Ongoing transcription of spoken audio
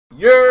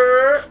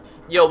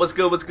Yo, what's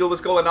good, what's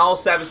going on,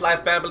 Savage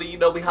Life family? You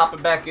know, we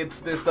hopping back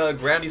into this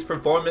Grammys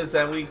performance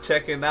and we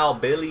checking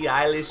out Billie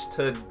Eilish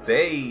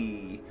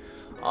today.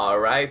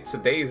 Alright,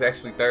 today is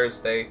actually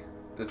Thursday.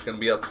 This is gonna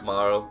be up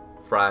tomorrow,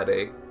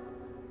 Friday.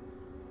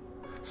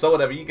 So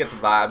whatever, you get the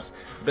vibes.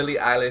 Billie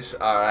Eilish,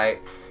 alright.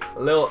 A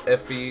little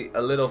iffy,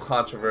 a little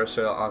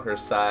controversial on her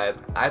side.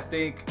 I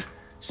think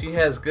she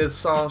has good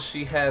songs.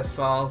 She has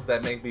songs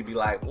that make me be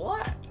like,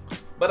 what?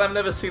 But I've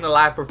never seen a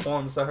live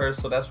performance of her,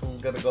 so that's what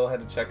we're gonna go ahead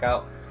and check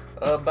out.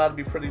 About to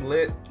be pretty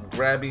lit.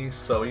 Grammys,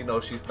 so you know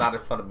she's not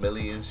in front of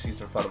millions,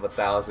 she's in front of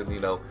 1,000, you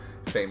know,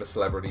 famous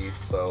celebrities.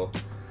 So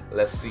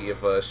let's see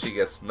if she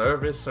gets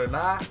nervous or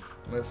not.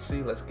 Let's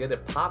see, let's get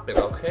it popping,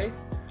 okay?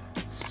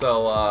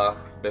 So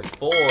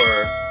before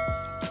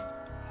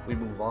we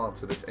move on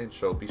to this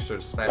intro, be sure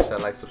to smash that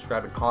like,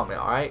 subscribe, and comment.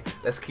 All right,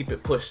 let's keep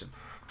it pushing.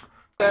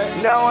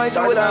 Now I do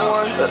what I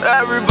want.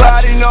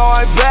 Everybody know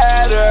I'm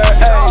better.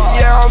 Ay,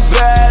 yeah, I'm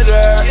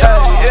better.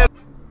 Ay,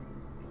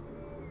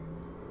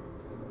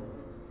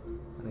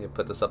 I need to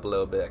put this up a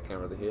little bit. I can't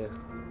really hear.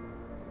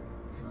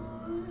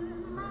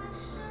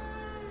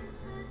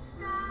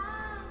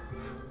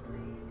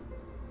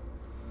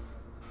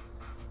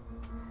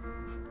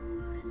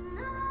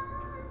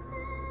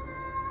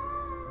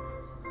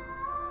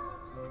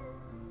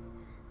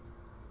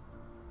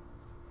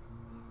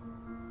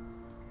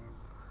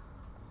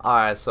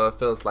 Alright, so it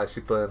feels like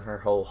she put in her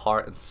whole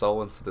heart and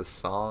soul into this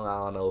song.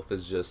 I don't know if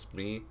it's just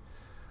me,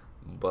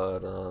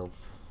 but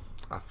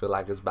I feel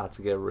like it's about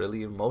to get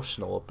really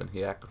emotional up in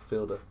here. I can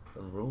feel the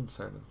room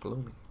turning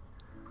gloomy.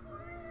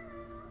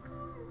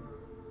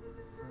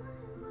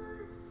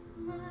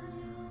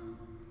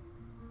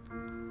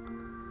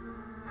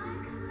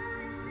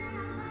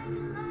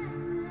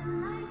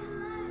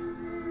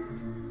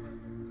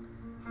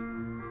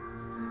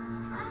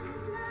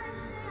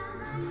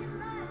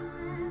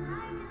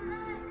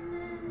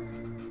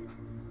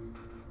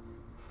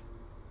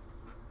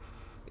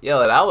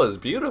 Yo, that was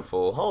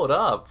beautiful. Hold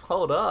up,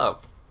 hold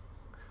up.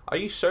 Are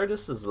you sure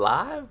this is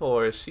live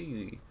or is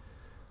she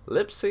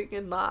lip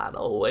syncing? Nah,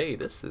 no way.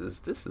 This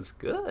is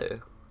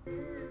good.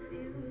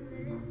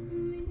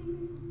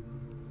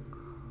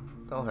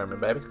 Don't hurt me,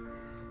 baby.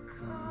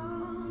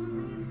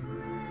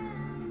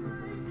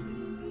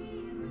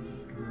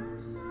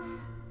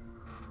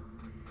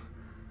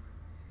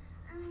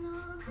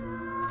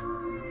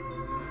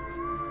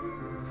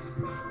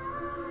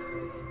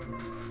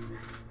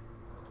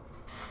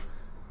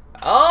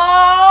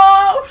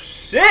 Oh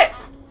shit!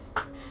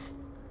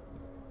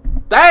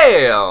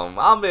 Damn,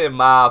 I'm in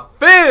my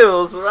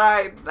feels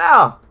right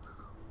now.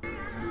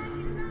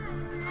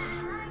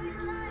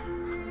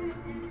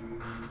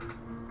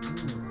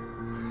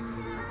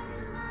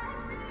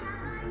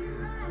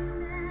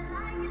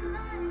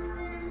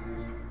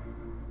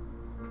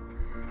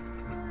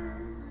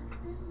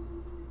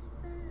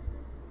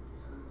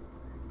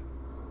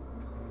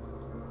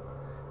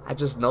 I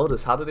just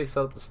noticed, how did they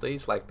set up the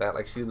stage like that?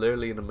 Like she's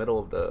literally in the middle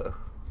of the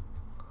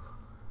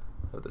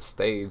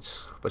stage,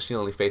 but she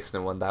only facing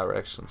in one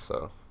direction.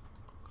 So,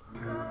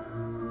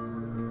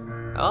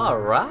 all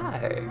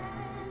right.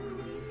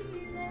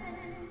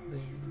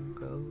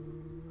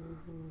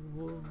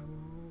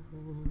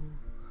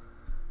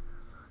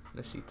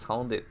 Then she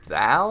toned it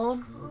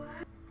down.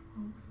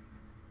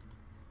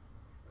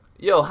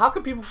 Yo, how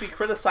can people be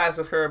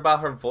criticizing her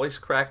about her voice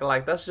cracking?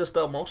 Like that's just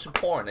the emotion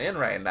pouring in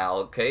right now,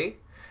 okay?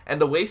 And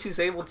the way she's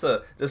able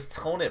to just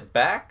tone it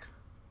back,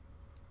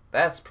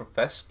 that's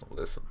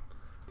professionalism.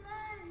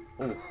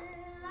 Ooh.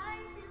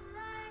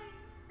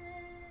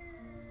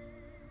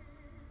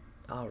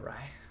 All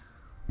right.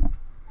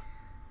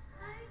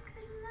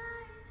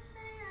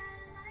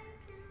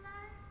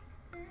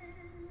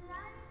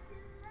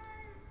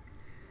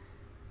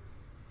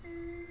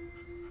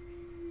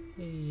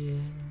 Yeah.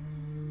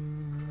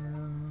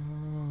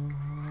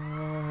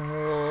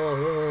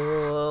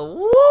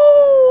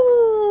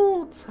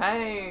 Woo!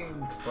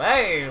 Tang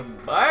claim,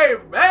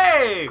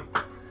 baby.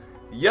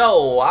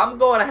 Yo, I'm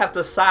gonna have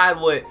to side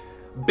with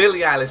Billie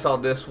Eilish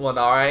on this one,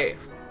 alright?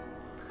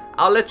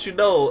 I'll let you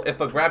know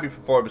if a Grammy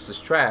performance is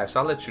trash.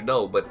 I'll let you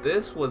know, but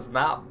this was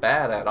not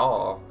bad at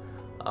all.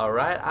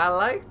 Alright, I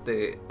liked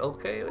it.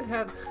 Okay, it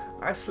had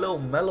a nice little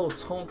mellow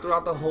tone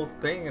throughout the whole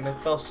thing, and it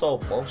felt so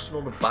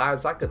emotional, the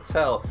vibes. I could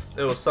tell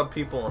there was some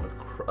people in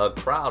the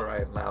crowd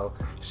right now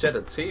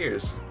shedding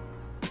tears.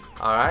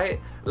 Alright,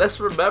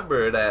 let's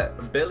remember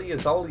that Billie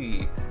is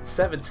only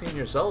 17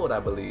 years old, I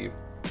believe.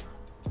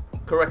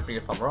 Correct me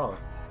if I'm wrong.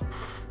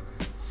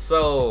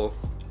 So,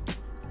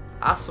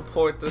 I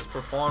support this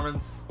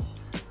performance.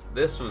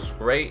 This was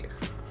great.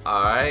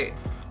 Alright.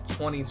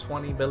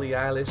 2020 Billie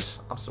Eilish.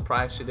 I'm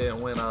surprised she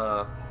didn't win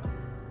a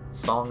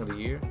Song of the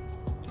Year.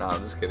 No,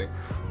 I'm just kidding.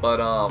 But,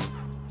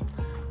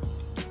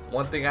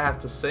 one thing I have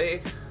to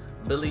say,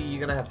 Billie, you're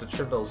gonna have to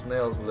trim those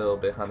nails a little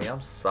bit, honey. I'm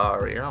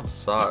sorry. I'm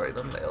sorry.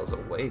 Them nails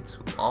are way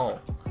too long.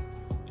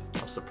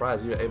 I'm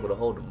surprised you were able to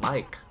hold the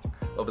mic.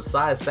 But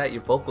besides that,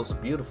 your vocals are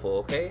beautiful,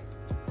 okay?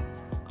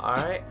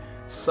 Alright.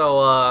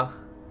 So,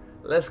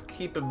 let's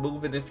keep it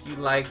moving. If you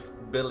liked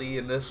Billie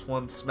in this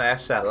one.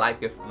 Smash that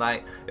like. If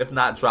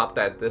not, drop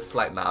that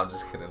dislike. Nah, I'm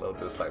just kidding. Don't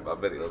dislike my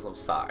videos. I'm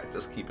sorry.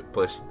 Just keep it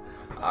pushing.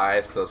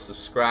 Alright, so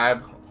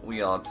subscribe.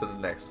 We on to the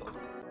next one.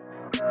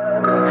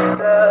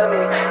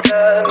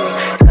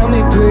 Tell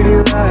me pretty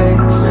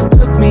lies,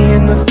 look me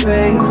in the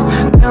face.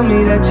 Tell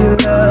me that you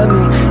love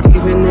me,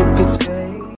 even if it's fake.